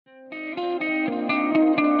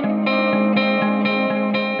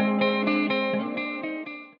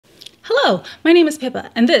Hello, my name is Pippa,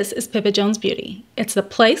 and this is Pippa Jones Beauty. It's the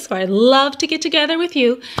place where I love to get together with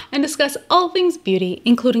you and discuss all things beauty,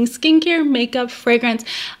 including skincare, makeup, fragrance,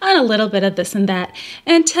 and a little bit of this and that.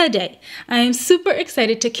 And today, I am super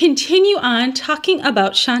excited to continue on talking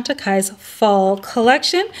about Chantecaille's fall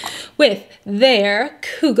collection with their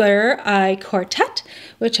Cougar Eye Quartet,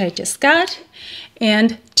 which I just got,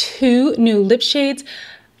 and two new lip shades,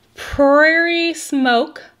 Prairie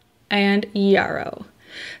Smoke and Yarrow.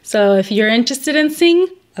 So if you're interested in seeing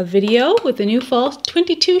a video with the new fall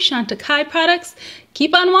 22 Chantecaille products,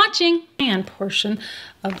 keep on watching and portion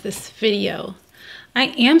of this video. I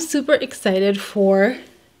am super excited for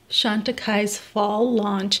Chantecaille's fall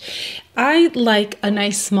launch. I like a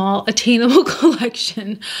nice, small, attainable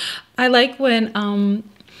collection. I like when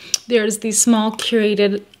there's these small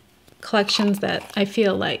curated collections that I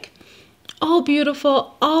feel like all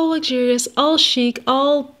beautiful, all luxurious, all chic,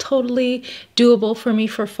 all totally doable for me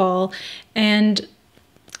for fall, and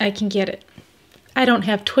I can get it. I don't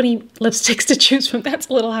have 20 lipsticks to choose from. That's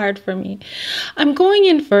a little hard for me. I'm going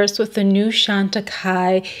in first with the new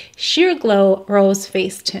Chantecaille Sheer Glow Rose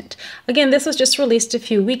Face Tint. Again, this was just released a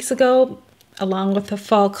few weeks ago, along with the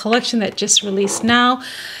fall collection that just released now.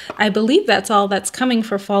 I believe that's all that's coming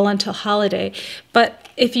for fall until holiday. But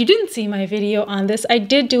if you didn't see my video on this, I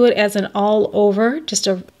did do it as an all over, just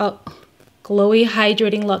a glowy,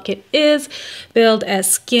 hydrating look. It is billed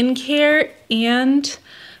as skincare and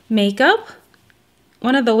makeup.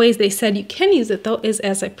 One of the ways they said you can use it though is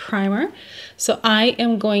as a primer. So I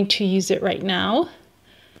am going to use it right now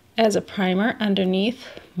as a primer underneath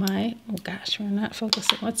my, oh gosh, we're not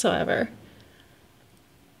focusing whatsoever.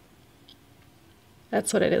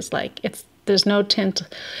 That's what it is like. There's no tint.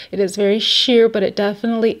 It is very sheer, but it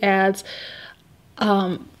definitely adds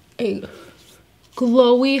a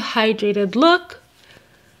glowy, hydrated look.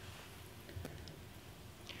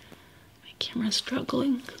 My camera's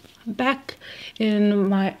struggling. I'm back in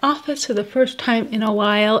my office for the first time in a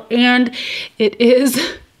while, and it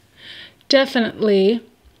is definitely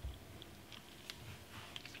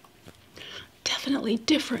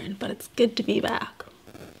different, but it's good to be back.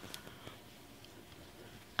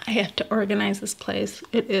 I have to organize this place.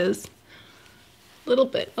 It is a little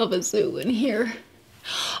bit of a zoo in here.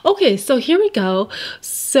 Okay, so here we go.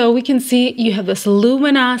 So we can see you have this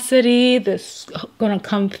luminosity, this gonna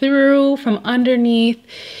come through from underneath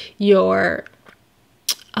your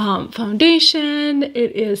foundation.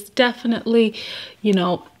 It is definitely, you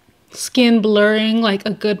know, skin blurring like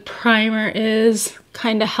a good primer is.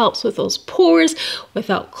 Kind of helps with those pores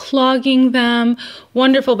without clogging them.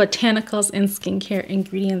 Wonderful botanicals and skincare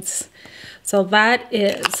ingredients. So that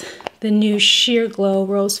is the new Sheer Glow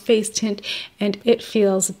Rose Face Tint, and it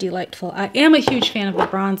feels delightful. I am a huge fan of the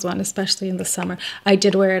bronze one, especially in the summer. I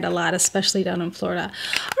did wear it a lot, especially down in Florida.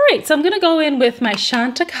 All right, so I'm gonna go in with my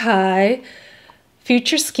Chantecaille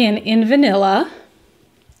Future Skin in Vanilla.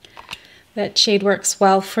 That shade works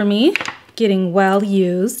well for me, getting well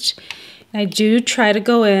used. I do try to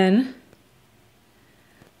go in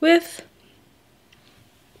with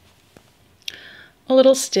a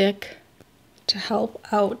little stick to help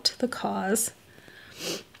out the cause.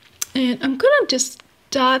 And I'm gonna just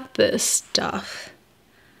dot this stuff.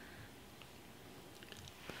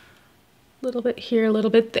 A little bit here, a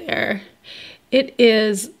little bit there. It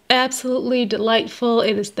is absolutely delightful.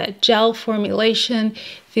 It is that gel formulation,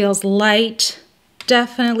 feels light.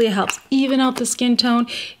 Definitely helps even out the skin tone,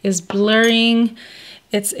 is blurring.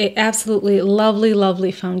 It's a absolutely lovely,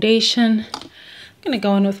 lovely foundation. I'm gonna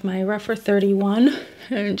go in with my Rougher 31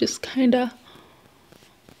 and just kind of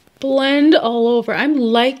blend all over. I'm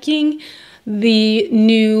liking the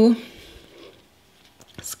new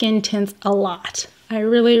skin tints a lot. I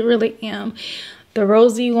really, really am. The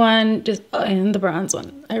rosy one and the bronze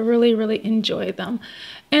one. I really, really enjoy them.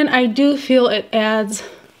 And I do feel it adds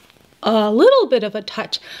a little bit of a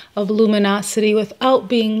touch of luminosity without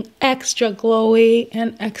being extra glowy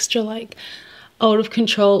and extra like out of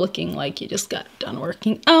control, looking like you just got done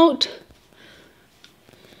working out.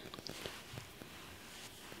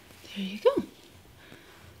 There you go.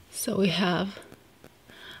 So we have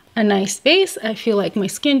a nice base. I feel like my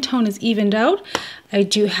skin tone is evened out. I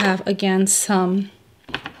do have, again, some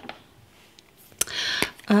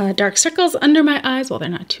dark circles under my eyes. Well, they're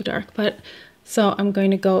not too dark, but so I'm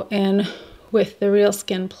going to go in with the Real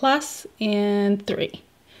Skin Plus in 3,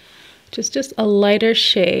 which is just a lighter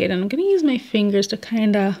shade. And I'm going to use my fingers to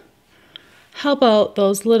kind of help out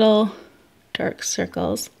those little dark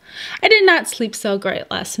circles. I did not sleep so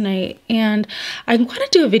great last night, and I want to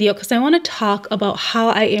do a video because I want to talk about how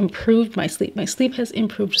I improved my sleep. My sleep has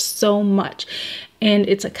improved so much, and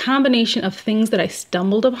it's a combination of things that I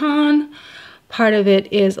stumbled upon. Part of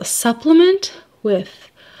it is a supplement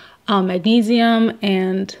with magnesium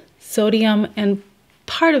and sodium, and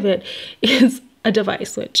part of it is a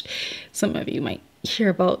device, which some of you might hear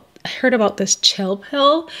about. I heard about this chill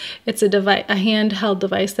pill. It's a device, a handheld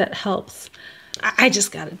device that helps. I'm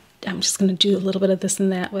just gonna do a little bit of this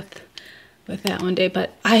and that with that one day,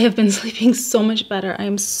 but I have been sleeping so much better. I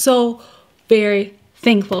am so very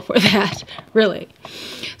thankful for that, really.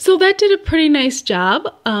 So that did a pretty nice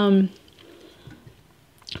job, kind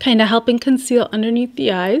of helping conceal underneath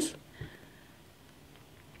the eyes.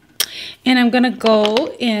 And I'm gonna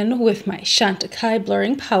go in with my Chantecaille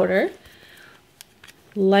blurring powder,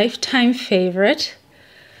 lifetime favorite,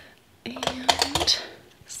 and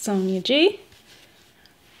Sonia G.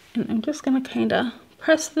 And I'm just gonna kind of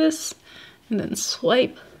press this and then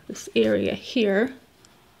swipe this area here.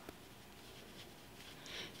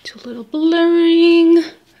 Do a little blurring.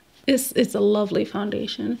 It's a lovely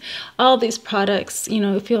foundation. All these products, you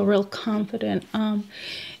know, I feel real confident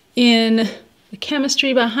in the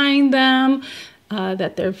chemistry behind them,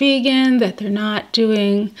 that they're vegan, that they're not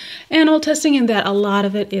doing animal testing, and that a lot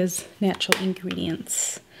of it is natural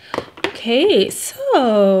ingredients. Okay,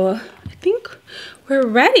 so I think we're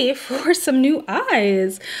ready for some new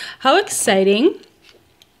eyes. How exciting.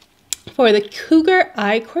 For the Cougar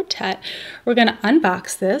Eye Quartet, we're going to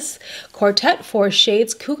unbox this. Quartet 4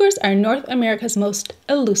 shades. Cougars are North America's most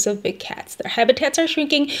elusive big cats. Their habitats are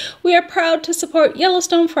shrinking. We are proud to support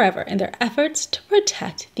Yellowstone Forever in their efforts to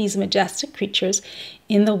protect these majestic creatures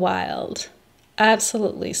in the wild.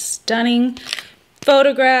 Absolutely stunning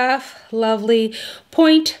photograph. Lovely.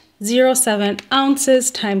 0.07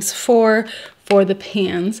 ounces times 4 for the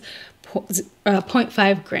pans.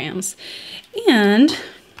 0.5 grams. And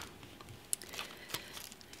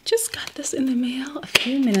just got this in the mail a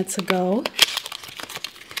few minutes ago.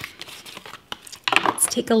 Let's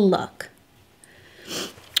take a look.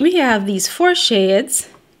 We have these 4 shades,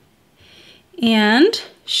 and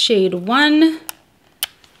shade 1.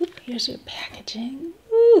 Oop, here's your packaging.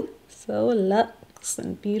 Ooh, so luxe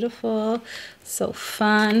and beautiful, so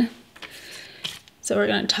fun. So we're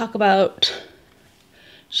going to talk about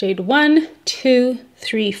shade 1, 2,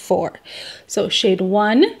 3, 4. So shade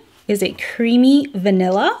 1 is a creamy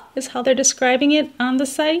vanilla, is how they're describing it on the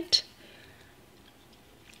site.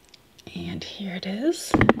 And here it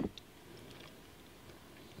is.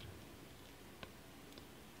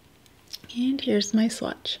 And here's my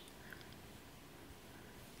swatch.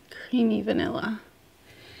 Creamy vanilla.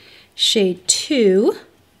 Shade 2,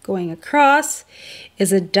 going across,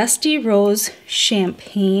 is a dusty rose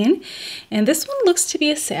champagne. And this one looks to be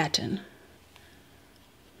a satin.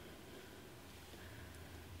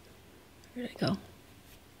 Where'd it go?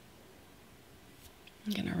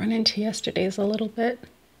 I'm gonna run into yesterday's a little bit.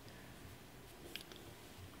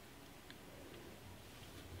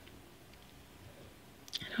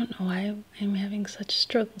 I don't know why I'm having such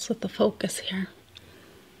struggles with the focus here.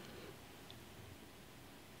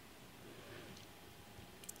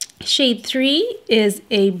 Shade 3 is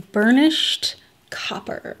a burnished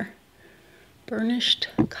copper. Burnished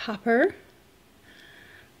copper.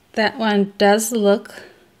 That one does look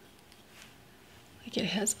like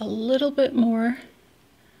it has a little bit more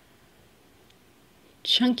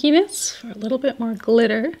chunkiness for a little bit more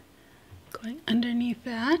glitter going underneath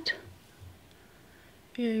that.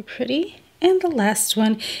 Very pretty. And the last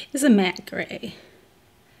one is a matte gray.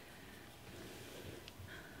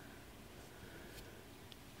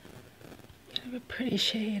 Kind of a pretty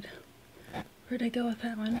shade. Where'd I go with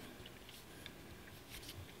that one?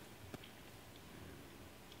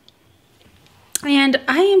 And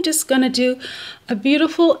I am just going to do a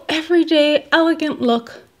beautiful, everyday, elegant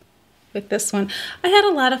look with this one. I had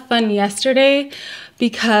a lot of fun yesterday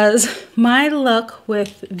because my look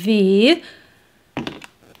with the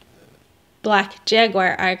Black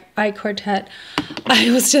Jaguar Eye Quartet, I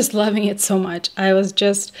was just loving it so much. I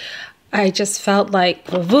just felt like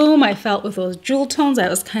boom. I felt with those jewel tones. I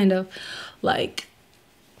was kind of like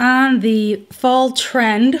on the fall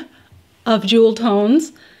trend of jewel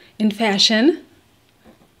tones in fashion.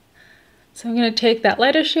 So I'm going to take that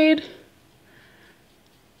lighter shade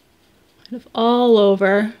kind of all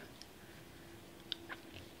over.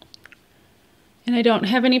 And I don't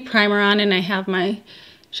have any primer on, and I have my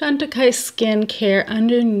Chantecaille skincare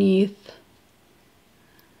underneath.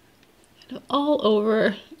 Kind of all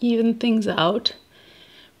over, even things out.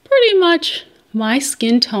 Pretty much my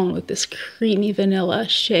skin tone with this creamy vanilla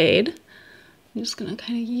shade. I'm just gonna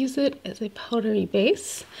kind of use it as a powdery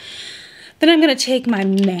base. Then I'm gonna take my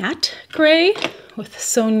matte gray with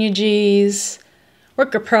Sonia G's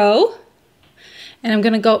Worker Pro, and I'm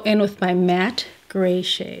gonna go in with my matte gray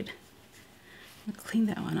shade. I'll clean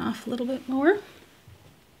that one off a little bit more.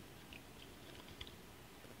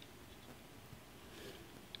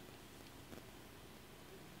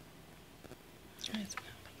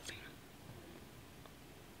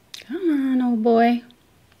 Come on, old boy.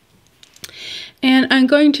 And I'm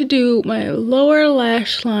going to do my lower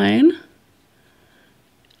lash line,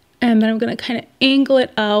 and then I'm going to kind of angle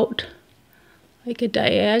it out like a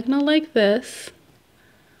diagonal like this,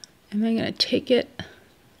 and then I'm going to take it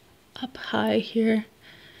up high here,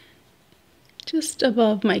 just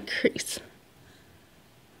above my crease.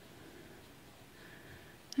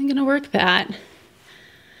 I'm going to work that.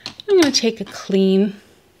 I'm going to take a clean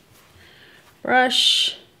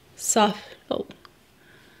brush, just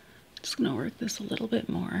going to work this a little bit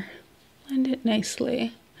more. Blend it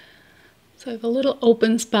nicely. So I have a little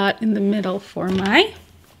open spot in the middle for my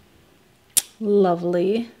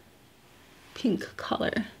lovely pink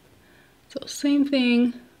color. So same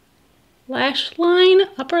thing, lash line,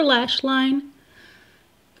 upper lash line,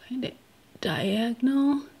 kind of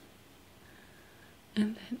diagonal,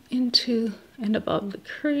 and then into and above the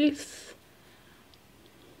crease.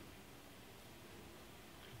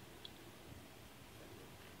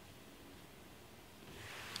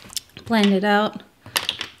 Blend it out a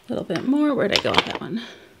little bit more. Where'd I go with that one?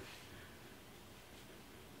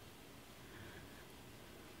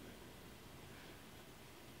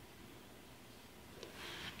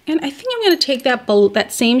 And I think I'm going to take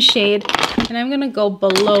that same shade, and I'm going to go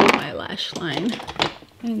below my lash line.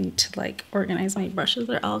 I need to like organize my brushes.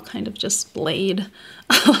 They're all kind of just splayed.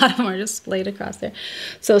 A lot of them are just splayed across there.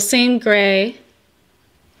 So same gray.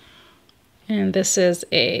 And this is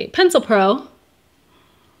a Pencil Pro.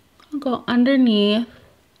 I'll go underneath,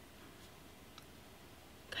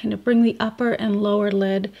 kind of bring the upper and lower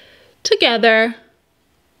lid together.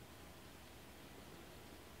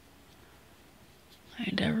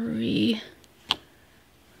 Kind of redo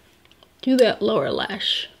that lower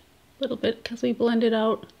lash a little bit because we blended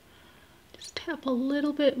out. Just tap a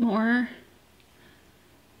little bit more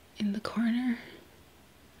in the corner.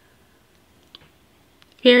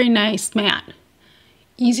 Very nice matte.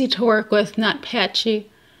 Easy to work with, not patchy.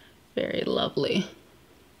 Very lovely.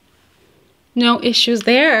 No issues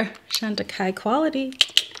there. Chantecaille quality.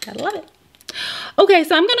 Gotta love it. Okay,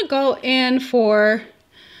 so I'm gonna go in for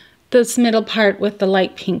this middle part with the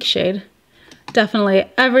light pink shade. Definitely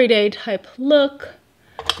everyday type look.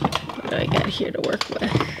 What do I got here to work with?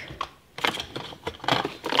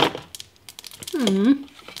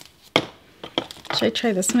 Should I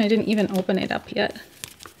try this one? I didn't even open it up yet.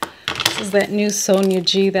 This is that new Sonia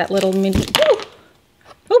G, that little mini.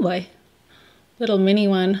 Oh boy, little mini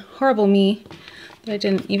one. Horrible me, but I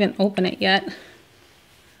didn't even open it yet.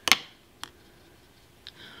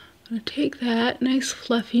 I'm gonna take that nice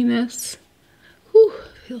fluffiness. Whew,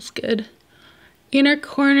 feels good. Inner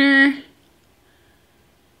corner.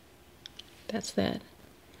 That's that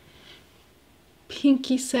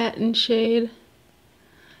pinky satin shade.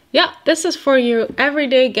 Yeah, this is for you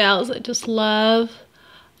everyday gals that just love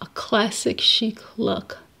a classic chic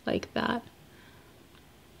look like that.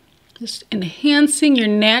 Just enhancing your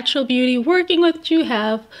natural beauty, working with what you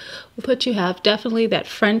have, definitely that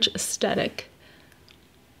French aesthetic.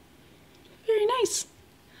 Very nice,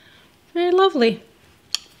 very lovely.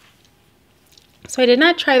 So I did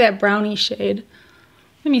not try that brownie shade.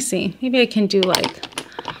 Let me see, maybe I can do like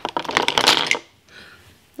a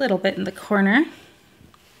little bit in the corner.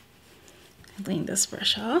 Lean this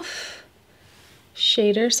brush off.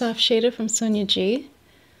 Shader, soft shader from Sonia G.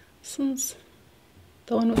 This one's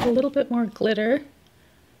the one with a little bit more glitter,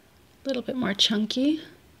 a little bit more chunky.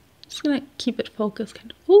 Just gonna keep it focused,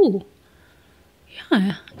 kind of. Ooh,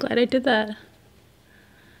 yeah, glad I did that.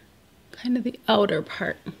 Kind of the outer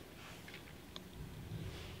part.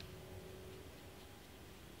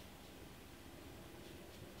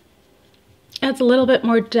 Adds a little bit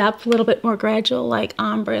more depth, a little bit more gradual, like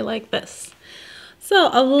ombre, like this.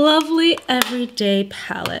 So a lovely everyday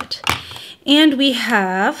palette. And we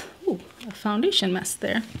have, ooh, a foundation mess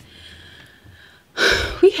there.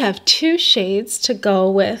 We have 2 shades to go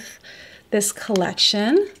with this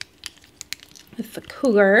collection with the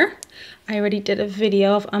Cougar. I already did a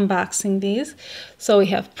video of unboxing these. So we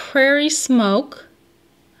have Prairie Smoke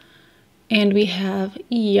and we have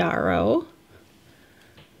Yarrow.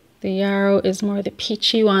 The Yarrow is more the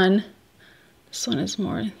peachy one. This one is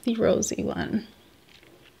more the rosy one.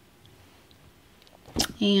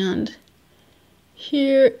 And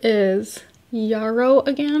here is Yarrow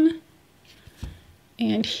again.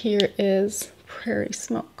 And here is Prairie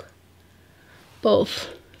Smoke. Both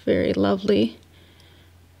very lovely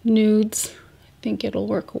nudes. I think it'll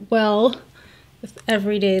work well with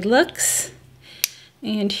everyday looks.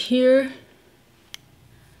 And here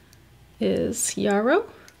is Yarrow.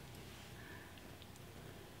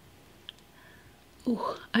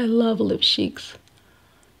 Ooh, I love lip cheeks.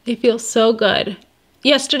 They feel so good.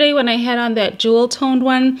 Yesterday when I had on that jewel toned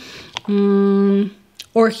one,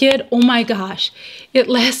 Orchid, oh my gosh, it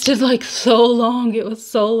lasted like so long. It was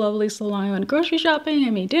so lovely, so long. I went grocery shopping, I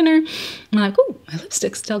made dinner. I'm like, oh, my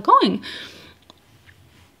lipstick's still going.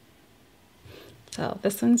 So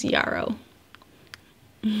this one's Yarrow.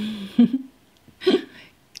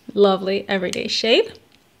 Lovely everyday shade.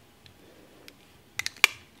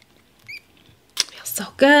 Feels so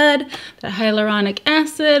good. That hyaluronic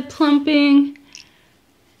acid plumping.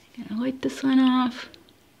 I'm gonna wipe this one off.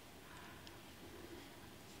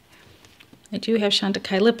 I do have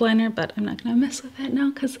Chantecaille lip liner, but I'm not gonna mess with that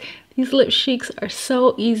now because these lip cheeks are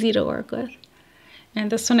so easy to work with.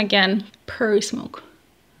 And this one again, Prairie Smoke.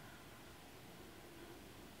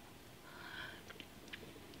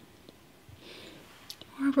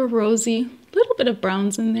 More of a rosy, little bit of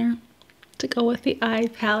browns in there to go with the eye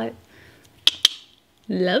palette.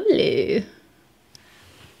 Lovely.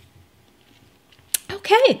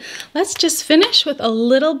 Okay, let's just finish with a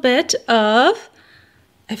little bit of,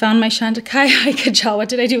 I found my Chantecaille. I could tell, what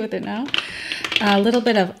did I do with it now? A little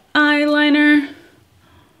bit of eyeliner.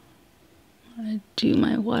 I do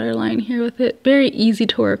my waterline here with it. Very easy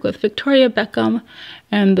to work with. Victoria Beckham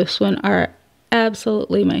and this one are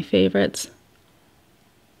absolutely my favorites.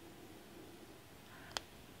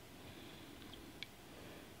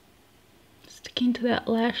 Sticking to that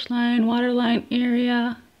lash line, waterline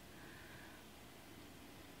area.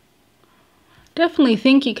 Definitely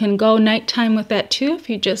think you can go nighttime with that too if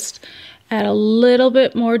you just add a little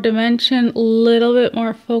bit more dimension, a little bit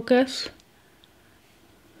more focus.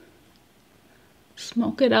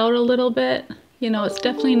 Smoke it out a little bit. You know, it's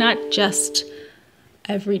definitely not just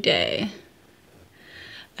every day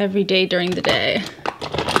during the day.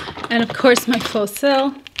 And of course my faux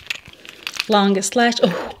cil, longest lash.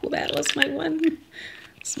 Oh, that was my one.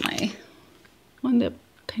 It's my one that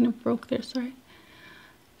kind of broke there, sorry.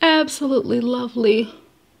 Absolutely lovely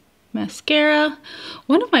mascara.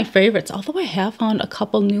 One of my favorites, although I have found a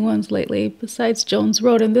couple new ones lately besides Jones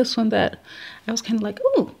Road and this one that I was kind of like,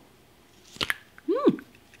 ooh, kind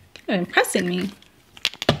of impressing me.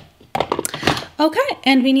 Okay,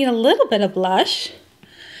 and we need a little bit of blush.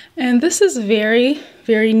 And this is very,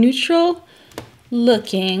 very neutral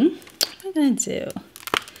looking. What am I gonna do? I'm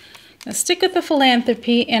gonna stick with the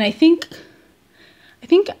Philanthropy, and I think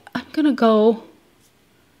I'm gonna go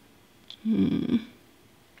I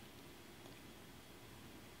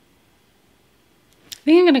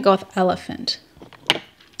think I'm gonna go with Elephant.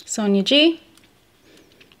 Sonia G.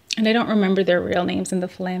 And I don't remember their real names in the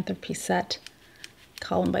Philanthropy set.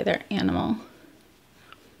 Call them by their animal.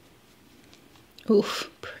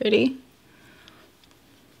 Oof, pretty.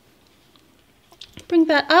 Bring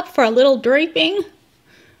that up for a little draping.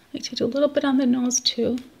 I like to do a little bit on the nose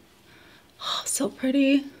too. Oh, so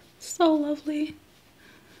pretty, so lovely.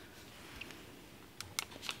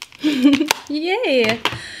 Yay!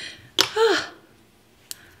 Oh,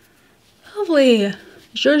 lovely.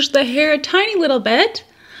 Zhuzh the hair a tiny little bit.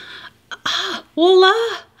 Ah,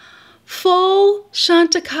 voila! Full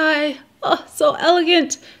Chantecaille. Oh, so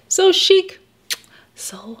elegant, so chic,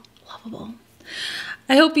 so lovable.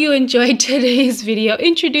 I hope you enjoyed today's video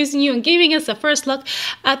introducing you and giving us a first look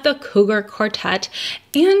at the Cougar Quartet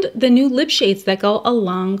and the new lip shades that go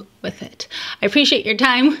along with it. I appreciate your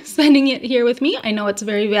time spending it here with me. I know it's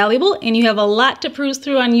very valuable and you have a lot to peruse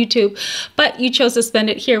through on YouTube, but you chose to spend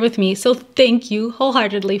it here with me, so thank you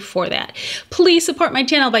wholeheartedly for that. Please support my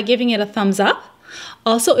channel by giving it a thumbs up.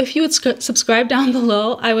 Also, if you would subscribe down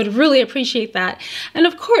below, I would really appreciate that. And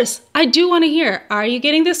of course, I do want to hear, are you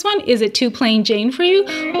getting this one? Is it too plain Jane for you?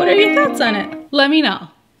 What are your thoughts on it? Let me know.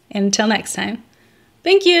 And until next time,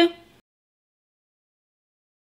 thank you.